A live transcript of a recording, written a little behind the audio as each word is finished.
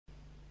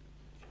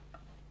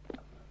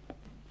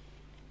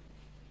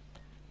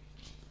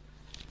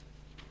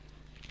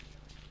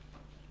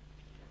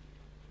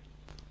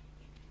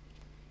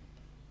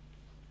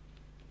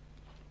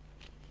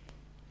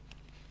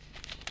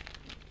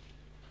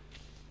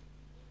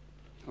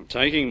I'm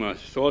taking my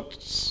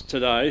thoughts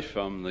today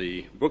from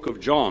the book of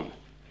John,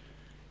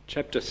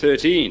 chapter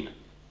 13.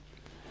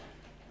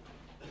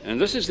 And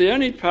this is the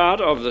only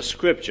part of the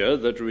scripture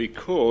that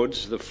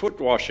records the foot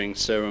washing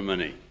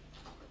ceremony.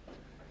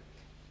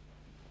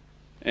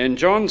 And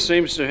John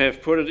seems to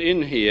have put it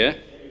in here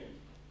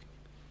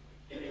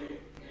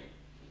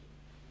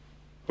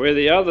where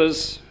the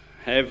others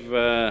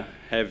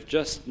have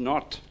just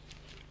not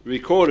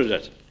recorded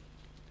it.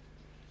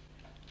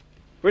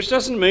 Which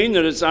doesn't mean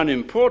that it's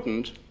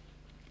unimportant.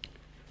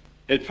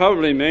 It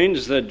probably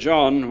means that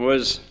John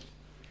was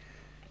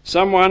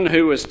someone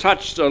who was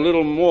touched a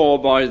little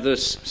more by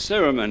this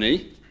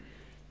ceremony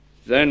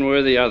than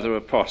were the other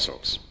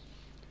apostles.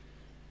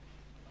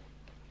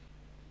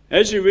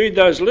 As you read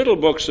those little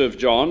books of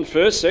John,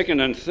 1st,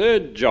 2nd and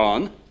 3rd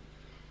John,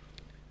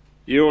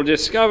 you will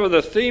discover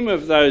the theme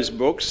of those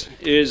books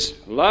is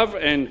love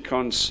and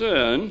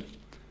concern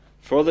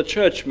for the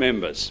church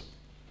members.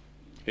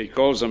 He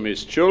calls them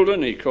his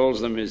children, he calls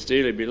them his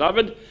dearly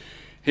beloved.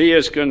 He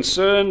is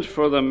concerned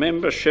for the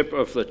membership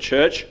of the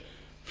church,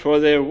 for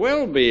their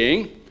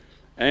well-being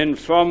and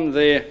for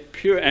their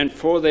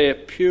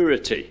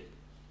purity.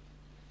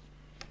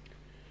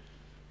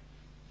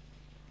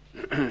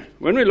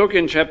 When we look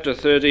in chapter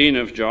 13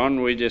 of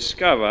John, we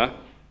discover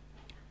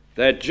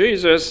that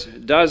Jesus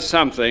does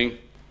something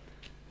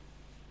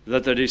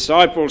that the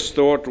disciples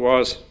thought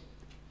was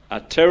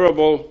a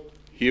terrible,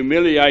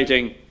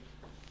 humiliating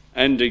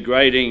and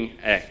degrading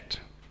act.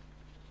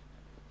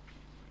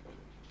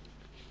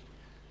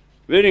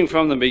 Reading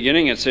from the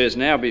beginning, it says,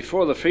 "Now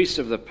before the feast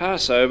of the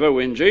Passover,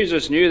 when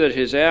Jesus knew that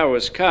his hour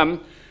was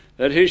come,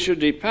 that he should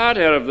depart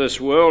out of this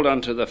world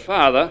unto the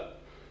Father,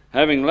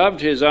 having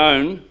loved his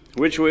own,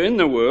 which were in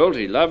the world,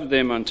 he loved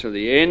them unto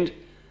the end.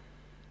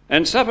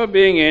 And supper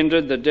being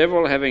ended, the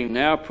devil having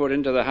now put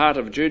into the heart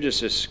of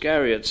Judas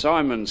Iscariot,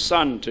 Simon's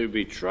son, to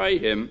betray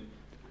him,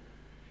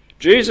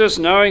 Jesus,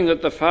 knowing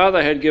that the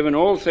Father had given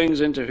all things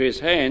into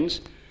his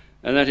hands,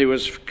 and that he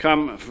was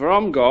come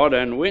from God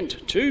and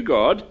went to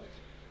God,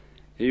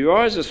 he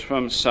rises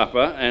from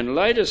supper and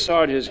laid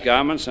aside his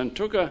garments and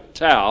took a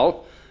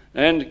towel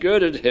and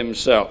girded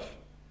himself.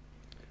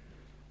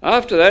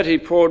 After that he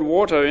poured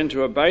water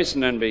into a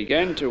basin and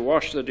began to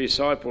wash the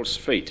disciples'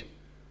 feet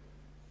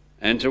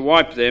and to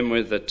wipe them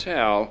with the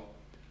towel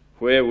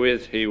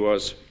wherewith he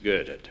was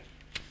girded."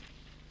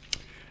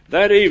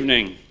 That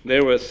evening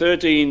there were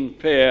 13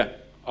 pair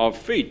of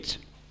feet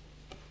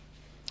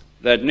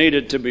that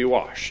needed to be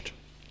washed,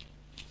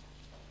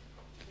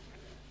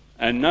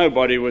 and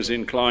nobody was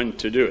inclined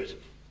to do it.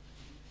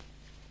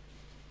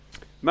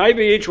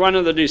 Maybe each one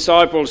of the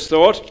disciples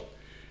thought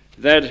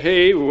that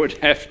he would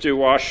have to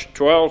wash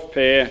 12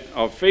 pair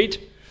of feet,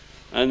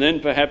 and then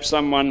perhaps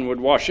someone would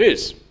wash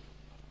his.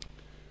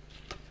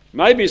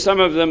 Maybe some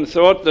of them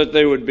thought that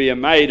there would be a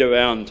maid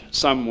around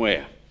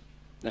somewhere.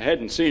 They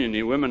hadn't seen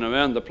any women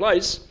around the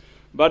place,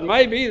 but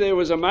maybe there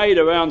was a maid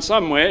around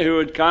somewhere who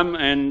would come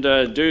and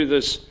do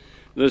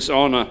this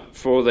honour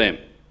for them.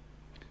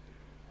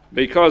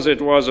 Because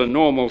it was a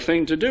normal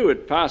thing to do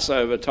at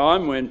Passover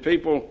time when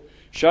people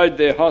showed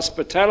their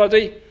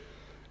hospitality,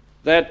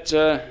 that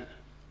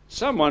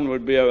someone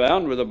would be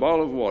around with a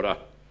bowl of water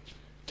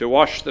to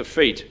wash the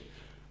feet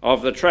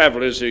of the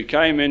travellers who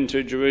came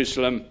into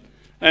Jerusalem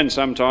and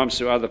sometimes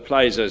to other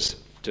places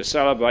to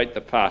celebrate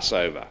the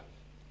Passover.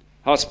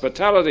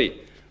 Hospitality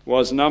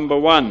was number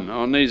one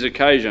on these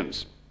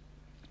occasions,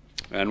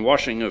 and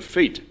washing of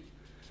feet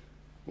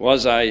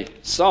was a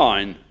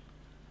sign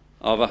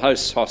of a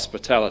host's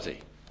hospitality.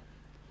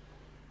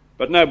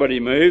 But nobody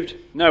moved,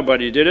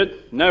 nobody did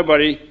it,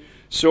 nobody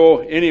saw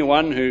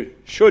anyone who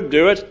should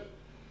do it.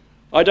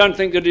 I don't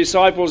think the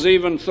disciples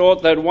even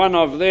thought that one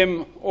of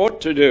them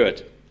ought to do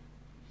it.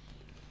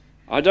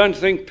 I don't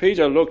think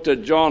Peter looked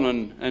at John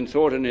and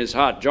thought in his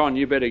heart, "John,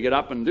 you better get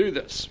up and do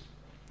this."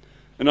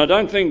 And I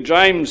don't think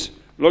James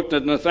looked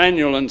at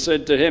Nathanael and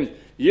said to him,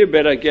 "You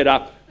better get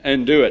up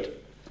and do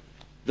it."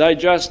 They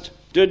just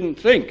didn't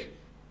think.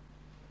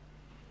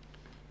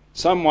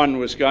 Someone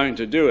was going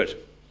to do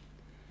it,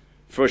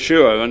 for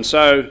sure. And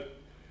so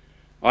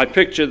I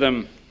picture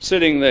them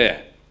sitting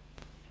there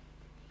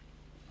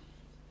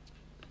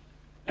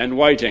and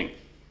waiting,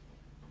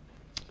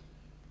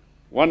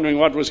 wondering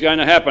what was going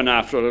to happen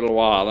after a little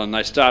while, and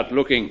they start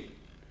looking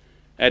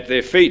at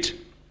their feet,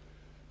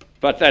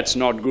 but that's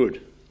not good.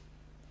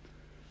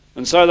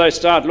 And so they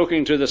start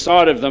looking to the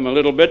side of them a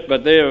little bit,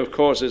 but there, of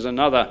course, is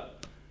another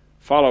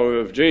follower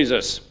of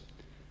Jesus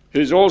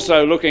who's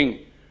also looking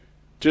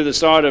to the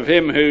side of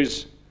him,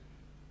 whose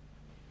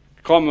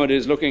comrade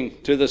is looking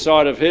to the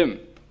side of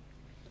him.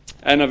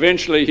 And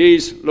eventually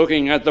he's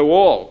looking at the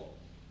wall.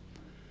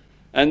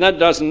 And that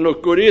doesn't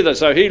look good either.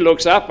 So he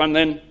looks up, and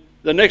then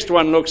the next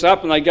one looks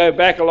up, and they go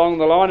back along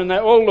the line, and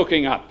they're all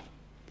looking up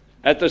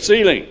at the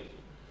ceiling.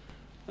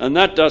 And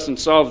that doesn't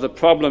solve the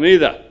problem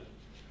either.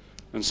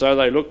 And so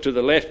they look to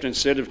the left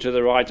instead of to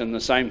the right, and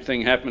the same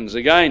thing happens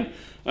again.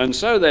 And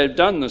so they've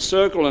done the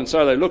circle, and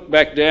so they look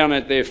back down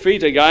at their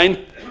feet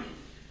again.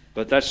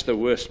 But that's the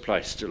worst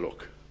place to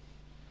look.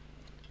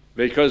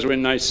 because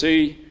when they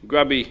see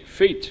grubby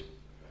feet,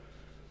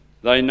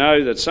 they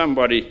know that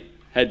somebody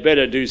had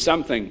better do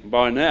something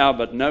by now,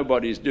 but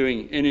nobody's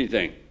doing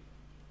anything.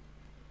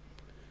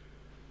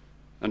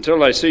 Until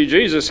they see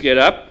Jesus get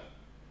up,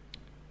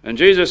 and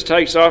Jesus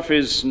takes off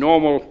his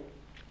normal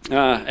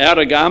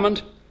outer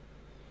garment,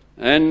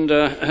 and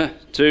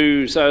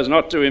so as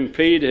not to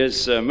impede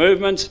his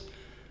movements,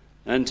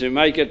 and to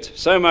make it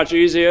so much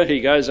easier,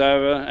 he goes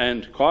over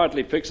and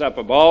quietly picks up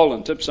a bowl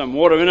and tips some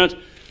water in it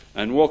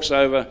and walks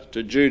over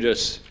to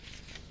Judas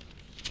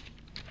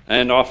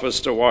and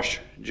offers to wash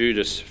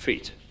Judas'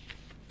 feet.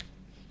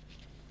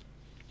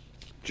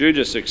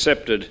 Judas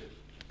accepted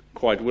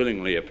quite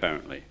willingly,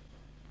 apparently.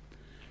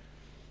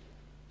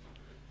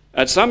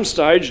 At some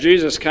stage,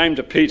 Jesus came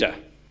to Peter,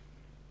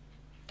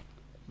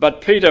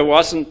 but Peter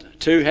wasn't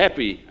too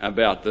happy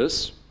about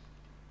this.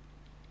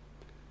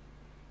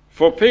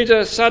 For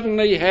Peter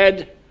suddenly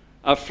had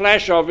a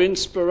flash of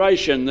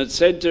inspiration that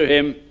said to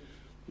him,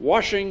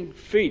 washing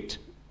feet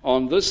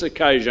on this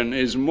occasion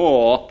is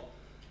more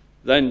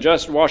than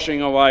just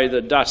washing away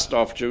the dust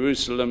off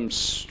Jerusalem's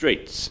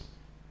streets.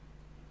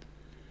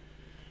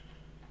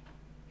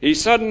 He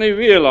suddenly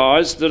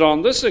realized that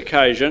on this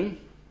occasion,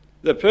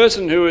 the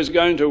person who was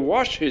going to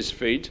wash his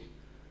feet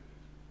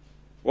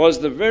was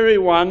the very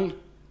one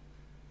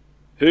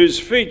whose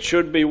feet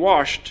should be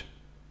washed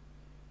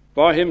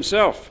by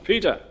himself,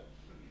 Peter.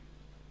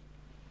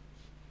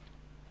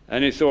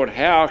 And he thought,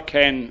 how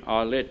can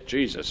I let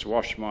Jesus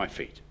wash my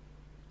feet?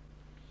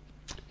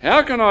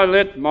 How can I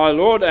let my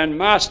Lord and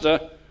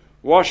Master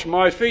wash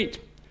my feet?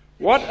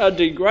 What a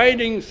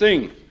degrading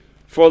thing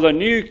for the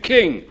new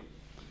king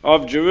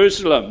of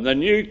Jerusalem, the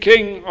new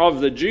king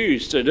of the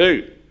Jews, to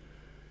do,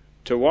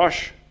 to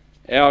wash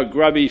our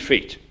grubby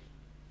feet.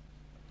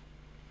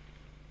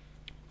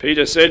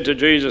 Peter said to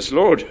Jesus,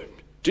 Lord,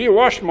 do you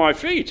wash my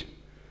feet?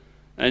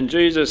 And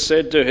Jesus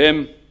said to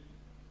him,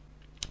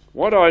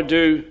 what I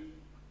do,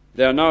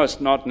 thou knowest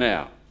not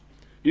now.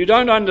 You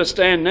don't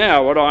understand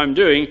now what I'm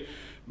doing,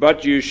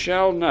 but you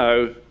shall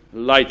know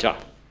later.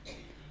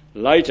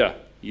 Later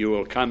you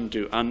will come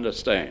to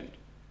understand.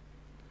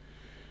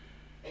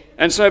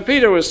 And so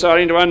Peter was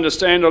starting to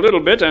understand a little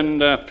bit,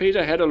 and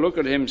Peter had a look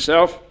at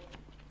himself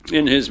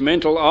in his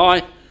mental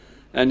eye,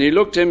 and he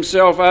looked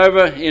himself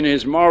over in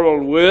his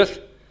moral worth,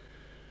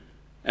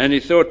 and he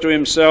thought to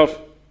himself,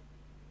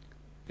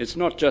 it's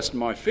not just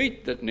my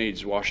feet that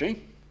needs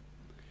washing.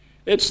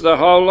 It's the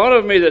whole lot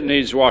of me that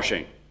needs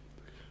washing.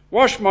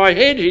 Wash my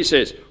head, he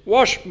says.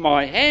 Wash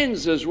my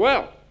hands as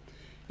well.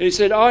 He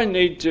said, I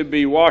need to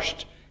be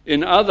washed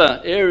in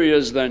other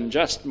areas than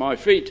just my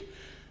feet.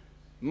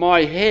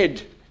 My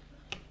head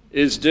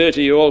is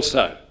dirty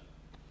also.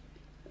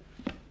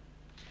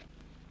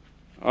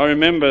 I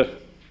remember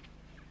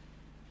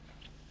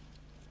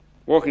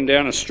walking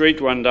down a street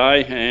one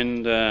day,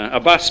 and a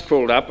bus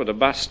pulled up at a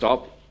bus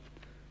stop.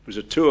 It was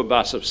a tour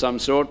bus of some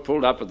sort,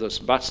 pulled up at this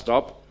bus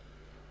stop.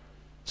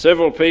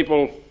 Several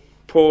people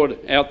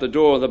poured out the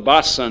door of the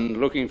bus and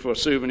looking for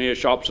souvenir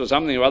shops or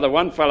something or other.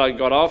 One fellow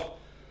got off,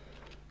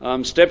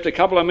 stepped a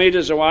couple of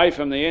metres away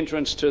from the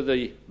entrance to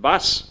the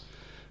bus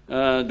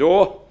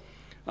door,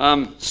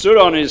 stood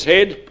on his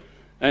head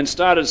and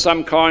started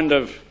some kind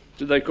of,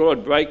 did they call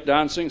it break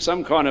dancing?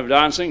 Some kind of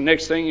dancing.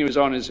 Next thing he was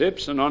on his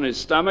hips and on his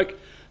stomach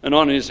and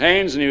on his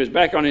hands, and he was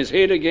back on his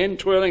head again,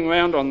 twirling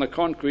round on the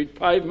concrete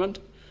pavement.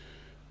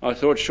 I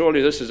thought,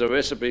 surely this is a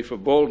recipe for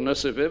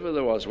baldness if ever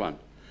there was one.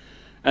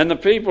 And the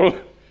people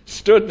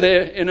stood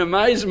there in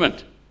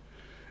amazement.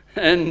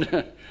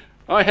 And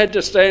I had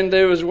to stand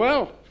there as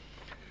well.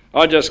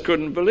 I just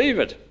couldn't believe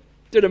it.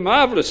 Did a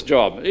marvellous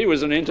job. He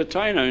was an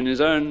entertainer in his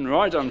own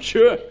right, I'm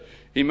sure.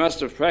 He must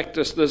have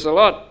practiced this a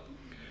lot.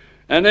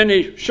 And then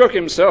he shook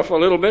himself a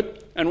little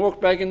bit and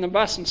walked back in the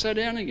bus and sat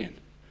down again.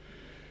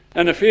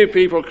 And a few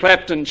people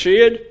clapped and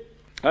cheered,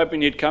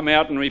 hoping he'd come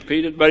out and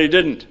repeat it, but he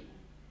didn't.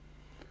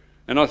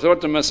 And I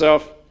thought to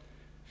myself,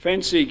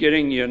 fancy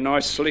getting your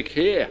nice slick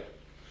hair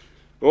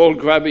all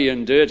grubby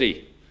and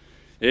dirty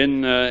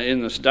in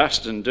this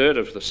dust and dirt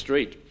of the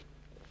street.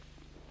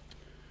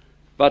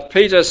 But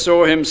Peter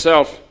saw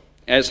himself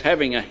as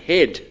having a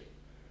head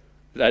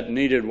that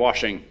needed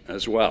washing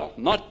as well,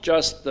 not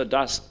just the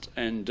dust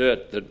and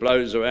dirt that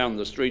blows around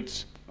the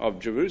streets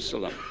of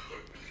Jerusalem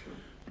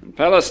and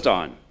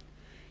Palestine.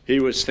 He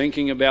was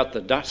thinking about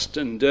the dust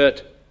and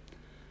dirt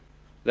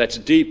that's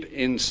deep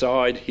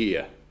inside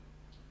here.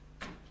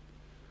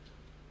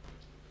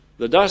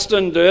 The dust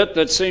and dirt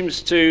that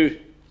seems to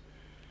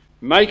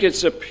make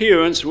its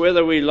appearance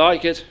whether we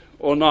like it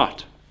or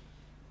not.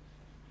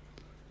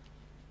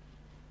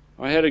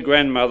 I had a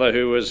grandmother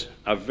who was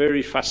a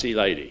very fussy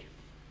lady.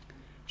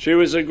 She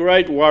was a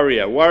great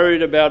worrier,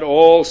 worried about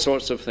all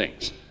sorts of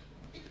things.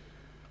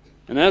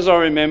 And as I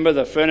remember,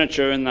 the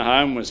furniture in the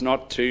home was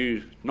not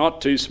too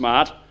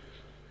smart,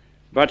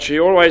 but she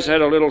always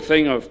had a little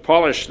thing of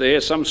polish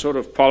there, some sort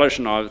of polish,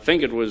 and I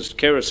think it was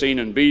kerosene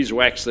and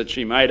beeswax that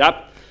she made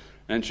up.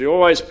 And she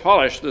always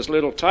polished this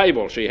little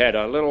table. She had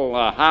a little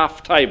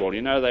half table.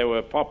 You know, they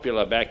were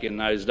popular back in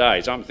those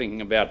days. I'm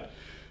thinking about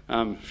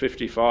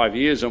 55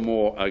 years or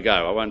more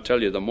ago. I won't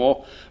tell you the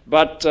more.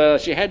 But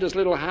she had this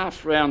little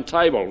half-round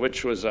table,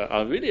 which was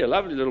really a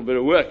lovely little bit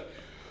of work.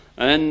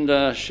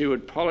 And she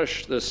would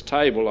polish this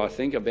table, I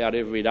think, about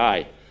every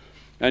day.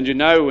 And you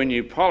know, when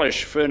you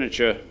polish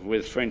furniture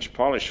with French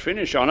polish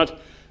finish on it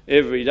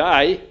every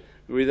day,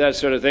 with that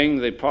sort of thing,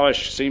 the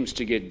polish seems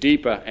to get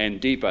deeper and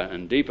deeper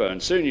and deeper.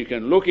 And soon you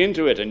can look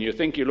into it and you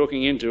think you're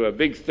looking into a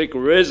big, thick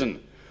resin.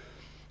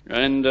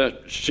 And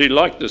she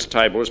liked this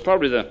table. It was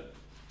probably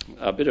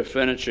a bit of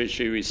furniture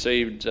she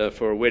received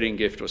for a wedding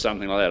gift or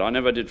something like that. I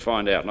never did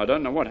find out, and I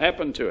don't know what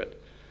happened to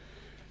it.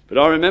 But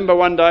I remember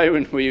one day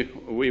when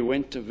we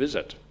went to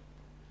visit.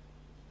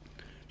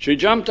 She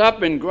jumped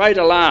up in great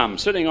alarm,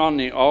 sitting on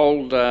the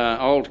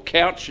old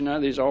couch, you know,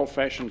 these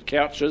old-fashioned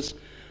couches,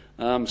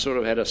 sort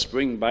of had a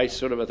spring base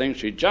sort of a thing.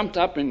 She jumped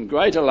up in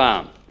great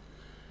alarm.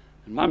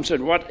 And Mum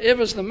said,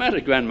 "Whatever's the matter,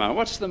 Grandma?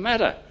 What's the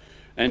matter?"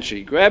 And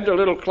she grabbed a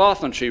little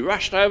cloth and she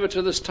rushed over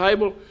to this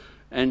table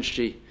and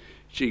she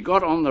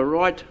got on the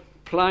right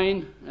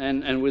plane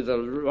and with the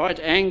right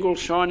angle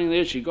shining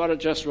there, she got it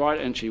just right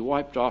and she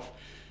wiped off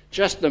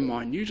just the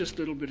minutest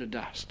little bit of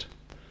dust.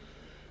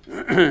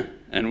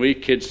 And we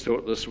kids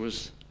thought this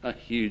was a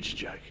huge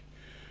joke.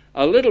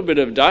 A little bit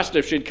of dust,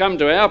 if she'd come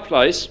to our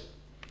place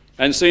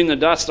and seen the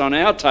dust on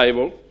our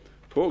table,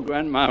 poor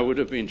Grandma would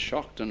have been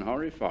shocked and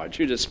horrified.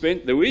 She'd have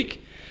spent the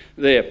week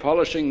there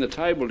polishing the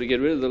table to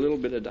get rid of the little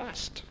bit of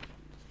dust.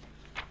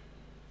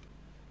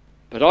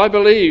 But I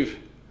believe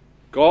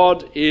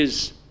God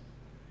is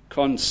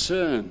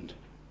concerned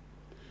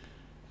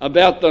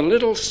about the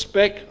little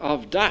speck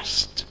of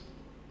dust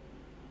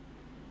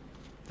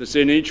that's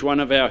in each one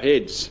of our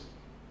heads.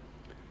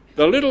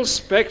 The little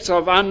specks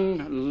of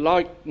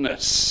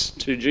unlikeness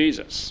to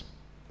Jesus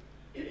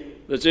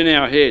that's in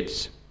our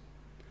heads.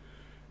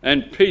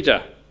 And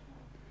Peter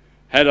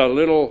had a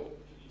little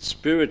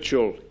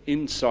spiritual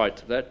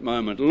insight that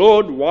moment.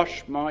 Lord,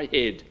 wash my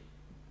head.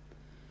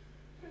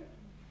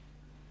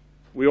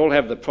 We all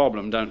have the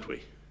problem, don't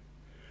we?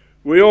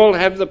 We all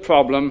have the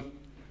problem.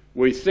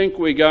 We think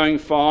we're going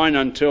fine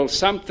until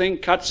something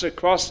cuts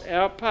across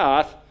our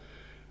path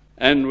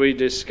and we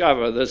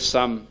discover there's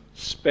some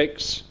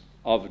specks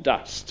of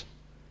dust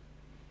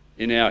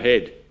in our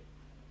head.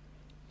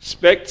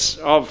 Specks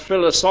of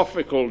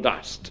philosophical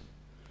dust,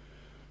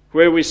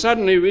 where we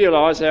suddenly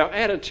realise our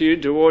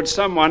attitude towards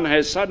someone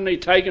has suddenly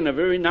taken a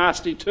very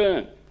nasty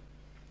turn.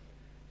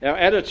 Our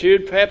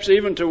attitude, perhaps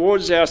even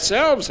towards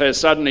ourselves, has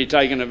suddenly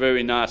taken a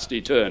very nasty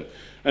turn.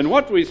 And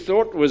what we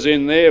thought was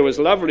in there was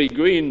lovely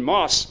green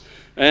moss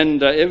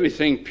and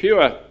everything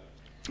pure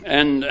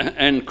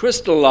and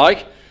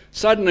crystal-like.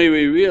 Suddenly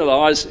we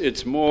realise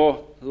it's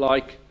more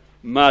like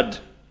mud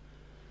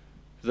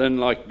than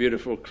like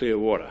beautiful clear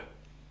water.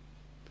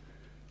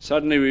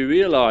 Suddenly we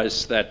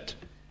realise that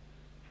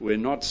we're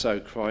not so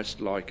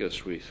Christ-like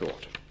as we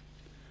thought.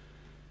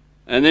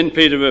 And then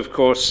Peter, of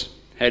course,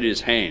 had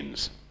his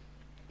hands.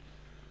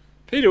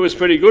 Peter was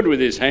pretty good with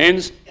his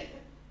hands.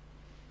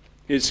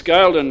 He'd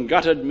scaled and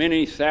gutted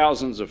many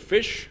thousands of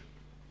fish.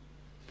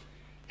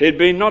 He'd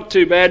been not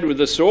too bad with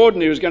the sword,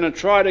 and he was going to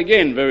try it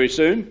again very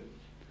soon.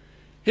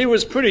 He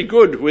was pretty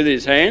good with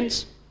his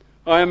hands.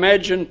 I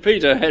imagine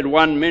Peter had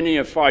won many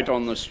a fight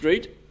on the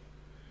street.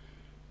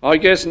 I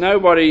guess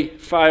nobody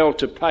failed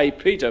to pay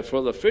Peter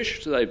for the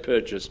fish they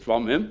purchased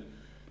from him,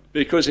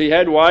 because he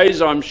had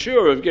ways, I'm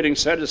sure, of getting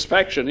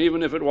satisfaction,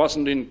 even if it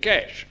wasn't in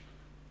cash.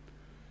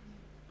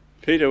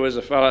 Peter was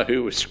a fellow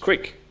who was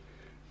quick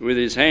with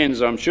his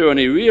hands, I'm sure, and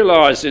he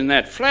realised in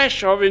that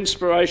flash of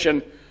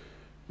inspiration,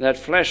 that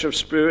flash of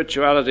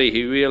spirituality,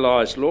 he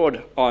realised,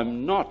 Lord,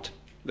 I'm not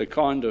the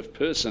kind of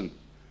person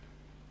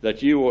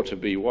that you ought to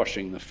be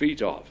washing the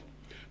feet of.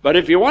 But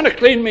if you want to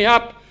clean me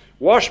up,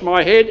 wash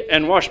my head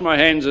and wash my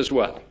hands as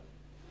well.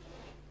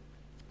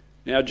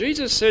 Now,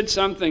 Jesus said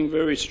something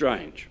very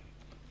strange.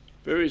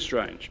 Very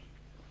strange.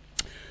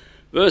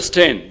 Verse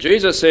 10,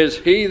 Jesus says,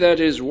 he that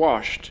is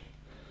washed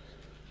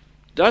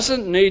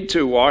doesn't need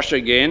to wash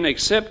again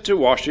except to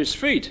wash his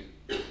feet,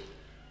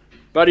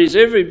 but he's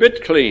every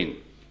bit clean.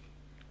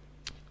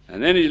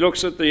 And then he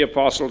looks at the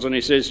apostles and he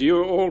says,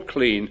 you're all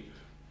clean,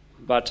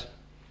 but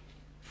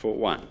for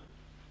one.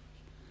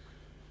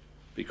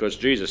 Because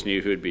Jesus knew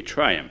who would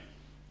betray him,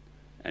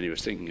 and he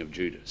was thinking of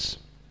Judas.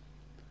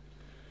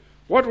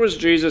 What was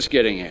Jesus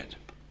getting at?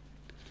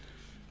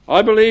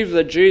 I believe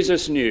that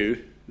Jesus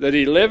knew that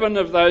 11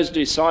 of those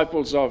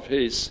disciples of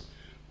his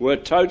were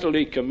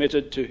totally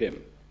committed to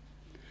him.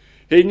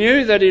 He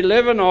knew that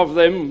 11 of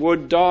them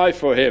would die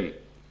for him.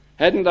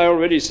 Hadn't they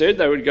already said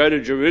they would go to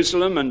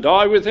Jerusalem and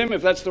die with him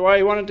if that's the way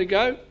he wanted to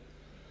go?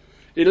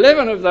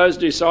 11 of those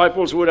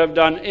disciples would have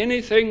done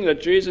anything that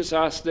Jesus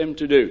asked them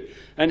to do.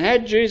 And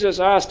had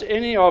Jesus asked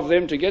any of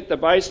them to get the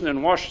basin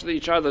and wash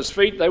each other's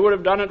feet, they would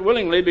have done it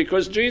willingly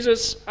because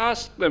Jesus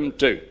asked them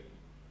to.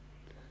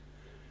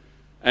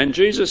 And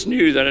Jesus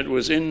knew that it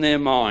was in their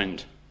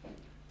mind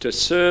to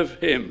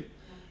serve him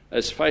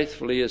as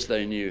faithfully as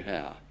they knew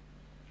how.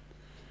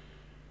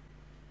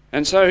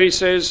 And so he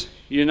says,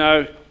 you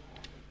know,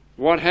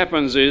 what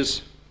happens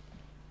is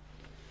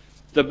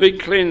the big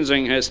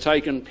cleansing has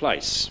taken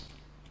place.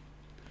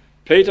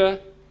 Peter,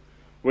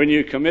 when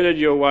you committed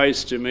your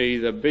ways to me,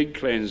 the big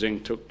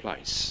cleansing took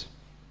place.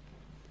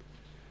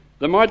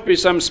 There might be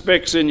some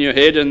specks in your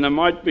head and there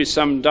might be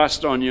some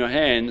dust on your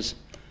hands,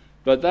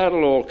 but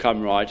that'll all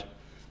come right.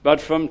 But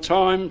from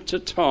time to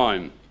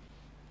time,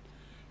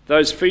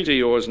 those feet of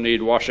yours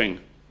need washing,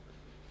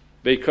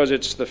 because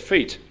it's the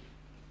feet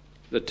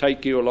that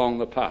take you along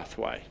the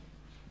pathway.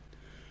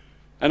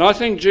 And I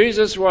think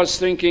Jesus was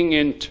thinking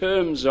in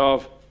terms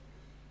of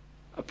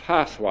a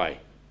pathway,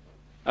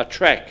 a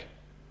track,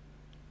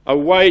 a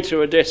way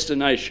to a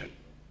destination.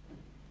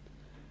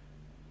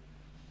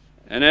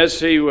 And as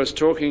he was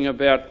talking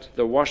about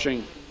the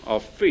washing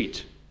of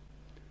feet,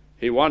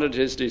 he wanted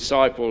his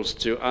disciples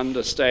to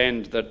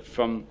understand that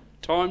from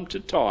time to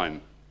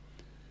time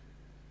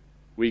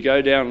we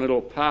go down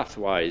little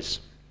pathways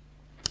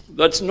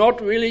that's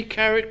not really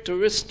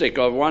characteristic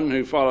of one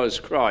who follows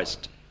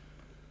Christ,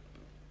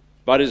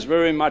 but is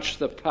very much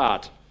the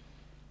part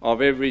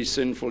of every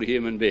sinful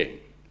human being.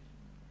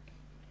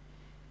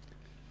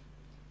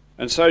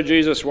 And so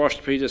Jesus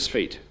washed Peter's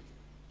feet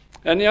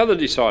and the other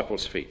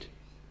disciples' feet.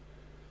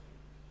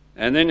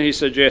 And then he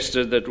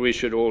suggested that we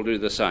should all do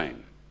the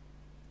same.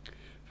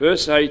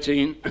 Verse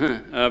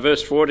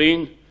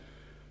 14,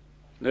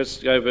 let's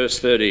go verse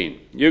 13.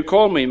 You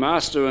call me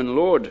Master and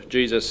Lord,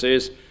 Jesus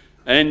says,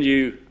 and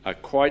you are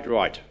quite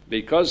right,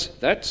 because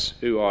that's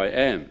who I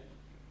am.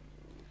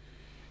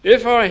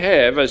 If I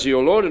have, as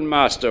your Lord and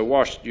Master,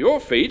 washed your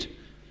feet,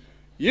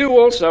 you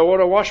also ought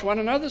to wash one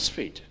another's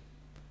feet.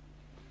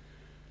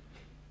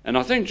 And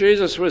I think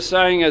Jesus was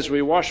saying, as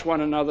we wash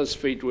one another's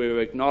feet, we're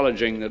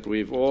acknowledging that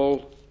we've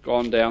all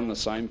gone down the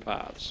same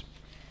paths.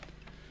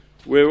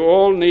 We're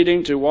all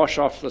needing to wash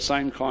off the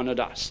same kind of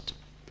dust.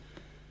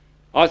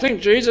 I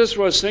think Jesus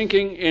was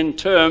thinking in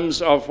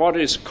terms of what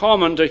is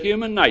common to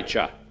human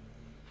nature.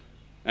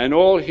 And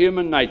all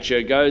human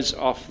nature goes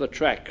off the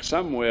track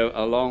somewhere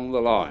along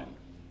the line.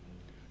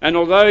 And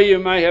although you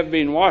may have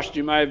been washed,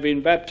 you may have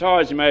been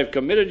baptized, you may have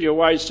committed your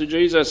ways to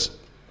Jesus,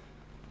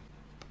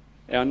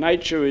 our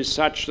nature is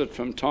such that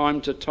from time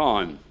to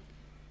time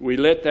we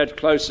let that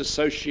close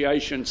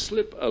association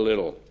slip a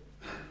little,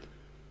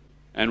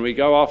 and we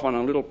go off on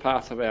a little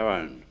path of our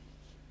own.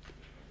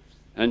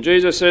 And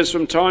Jesus says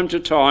from time to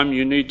time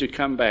you need to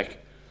come back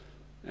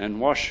and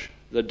wash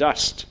the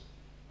dust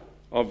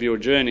of your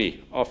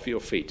journey off your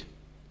feet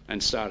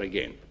and start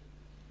again.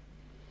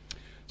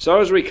 So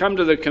as we come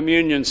to the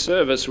communion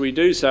service, we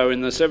do so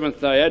in the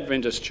Seventh-day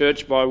Adventist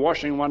Church by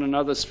washing one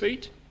another's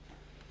feet.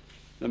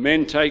 The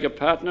men take a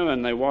partner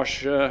and they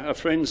wash a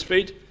friend's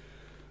feet,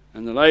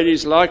 and the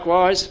ladies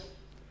likewise.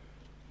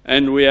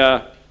 And we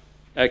are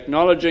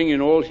acknowledging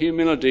in all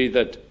humility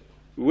that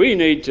we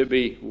need to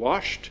be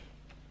washed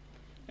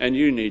and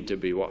you need to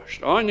be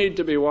washed. I need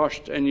to be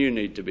washed and you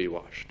need to be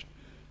washed.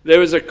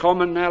 There is a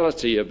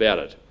commonality about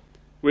it.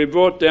 We're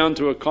brought down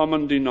to a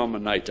common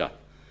denominator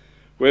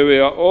where we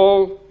are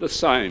all the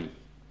same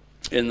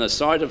in the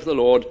sight of the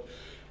Lord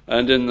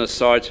and in the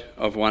sight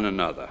of one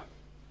another.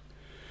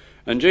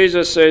 And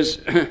Jesus says,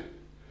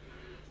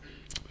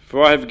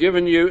 for I have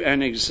given you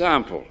an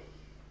example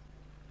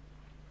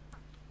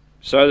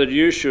so that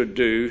you should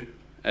do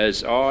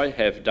as I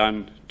have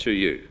done to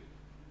you.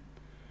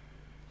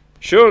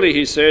 Surely,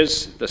 he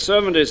says, the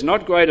servant is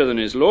not greater than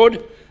his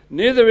Lord,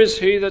 neither is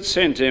he that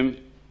sent him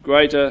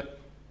greater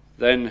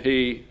than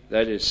he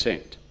that is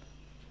sent.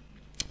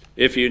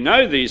 If you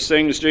know these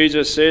things,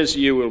 Jesus says,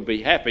 you will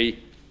be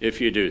happy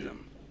if you do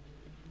them.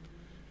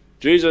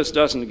 Jesus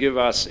doesn't give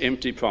us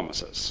empty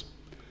promises.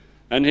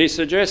 And he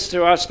suggests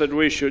to us that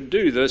we should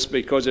do this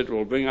because it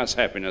will bring us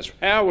happiness.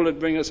 How will it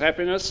bring us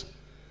happiness?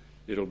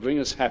 It'll bring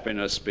us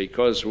happiness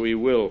because we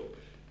will,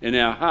 in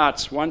our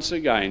hearts, once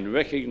again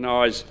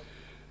recognise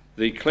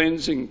the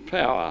cleansing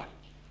power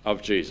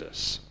of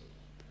Jesus.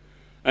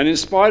 And in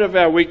spite of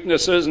our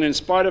weaknesses and in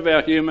spite of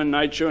our human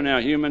nature and our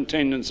human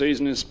tendencies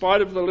and in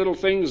spite of the little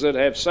things that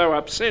have so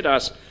upset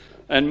us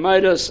and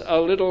made us a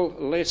little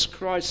less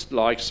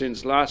Christ-like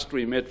since last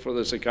we met for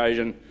this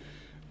occasion,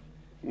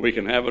 we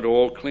can have it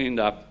all cleaned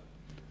up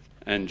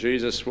and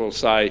Jesus will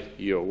say,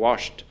 you're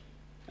washed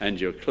and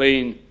you're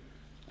clean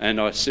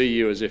and I see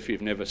you as if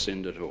you've never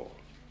sinned at all.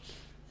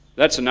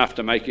 That's enough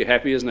to make you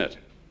happy, isn't it?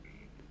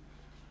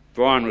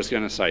 Brian was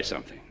going to say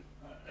something.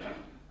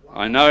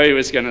 I know he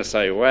was going to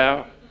say,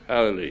 wow,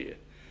 hallelujah.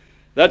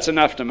 That's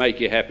enough to make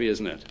you happy,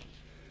 isn't it?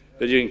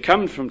 That you can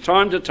come from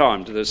time to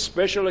time to this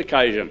special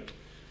occasion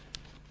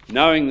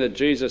knowing that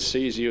Jesus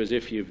sees you as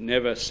if you've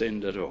never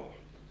sinned at all.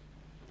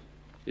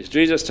 Is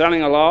Jesus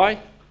telling a lie?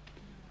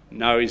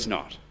 No, he's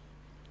not.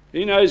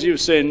 He knows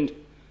you've sinned,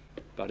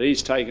 but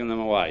he's taken them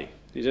away.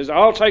 He says,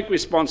 I'll take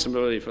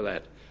responsibility for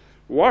that.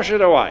 Wash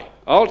it away.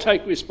 I'll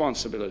take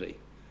responsibility.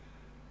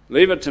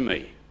 Leave it to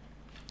me.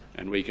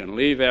 And we can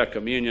leave our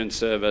communion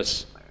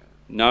service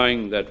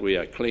knowing that we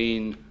are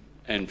clean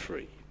and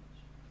free.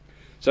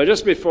 So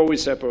just before we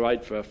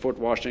separate for foot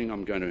washing,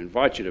 I'm going to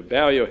invite you to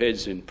bow your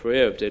heads in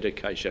prayer of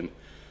dedication.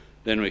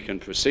 Then we can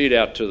proceed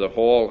out to the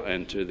hall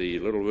and to the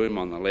little room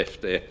on the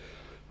left there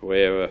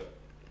where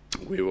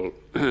we will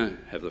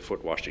have the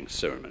foot washing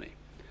ceremony.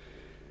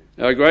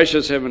 Our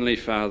gracious Heavenly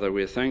Father,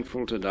 we're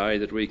thankful today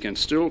that we can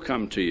still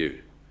come to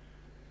you,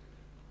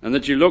 and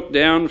that you look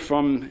down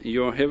from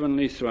your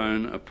heavenly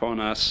throne upon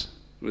us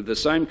with the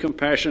same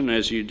compassion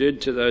as you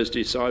did to those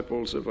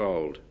disciples of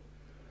old.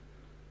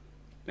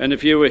 And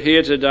if you were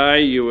here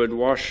today, you would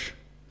wash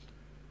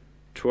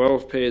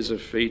 12 pairs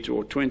of feet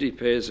or 20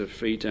 pairs of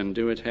feet and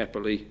do it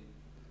happily,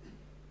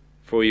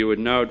 for you would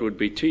know it would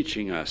be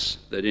teaching us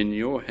that in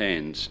your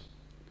hands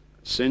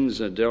sins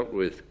are dealt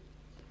with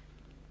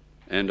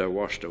and are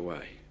washed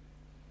away.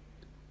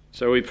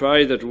 So we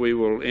pray that we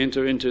will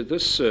enter into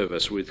this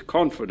service with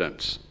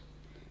confidence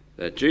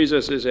that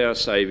Jesus is our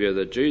Saviour,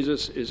 that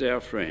Jesus is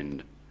our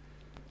friend,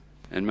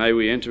 and may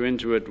we enter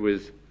into it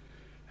with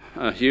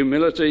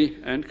humility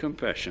and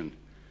compassion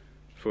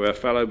for our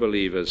fellow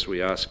believers,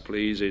 we ask,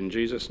 please, in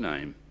Jesus'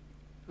 name.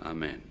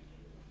 Amen.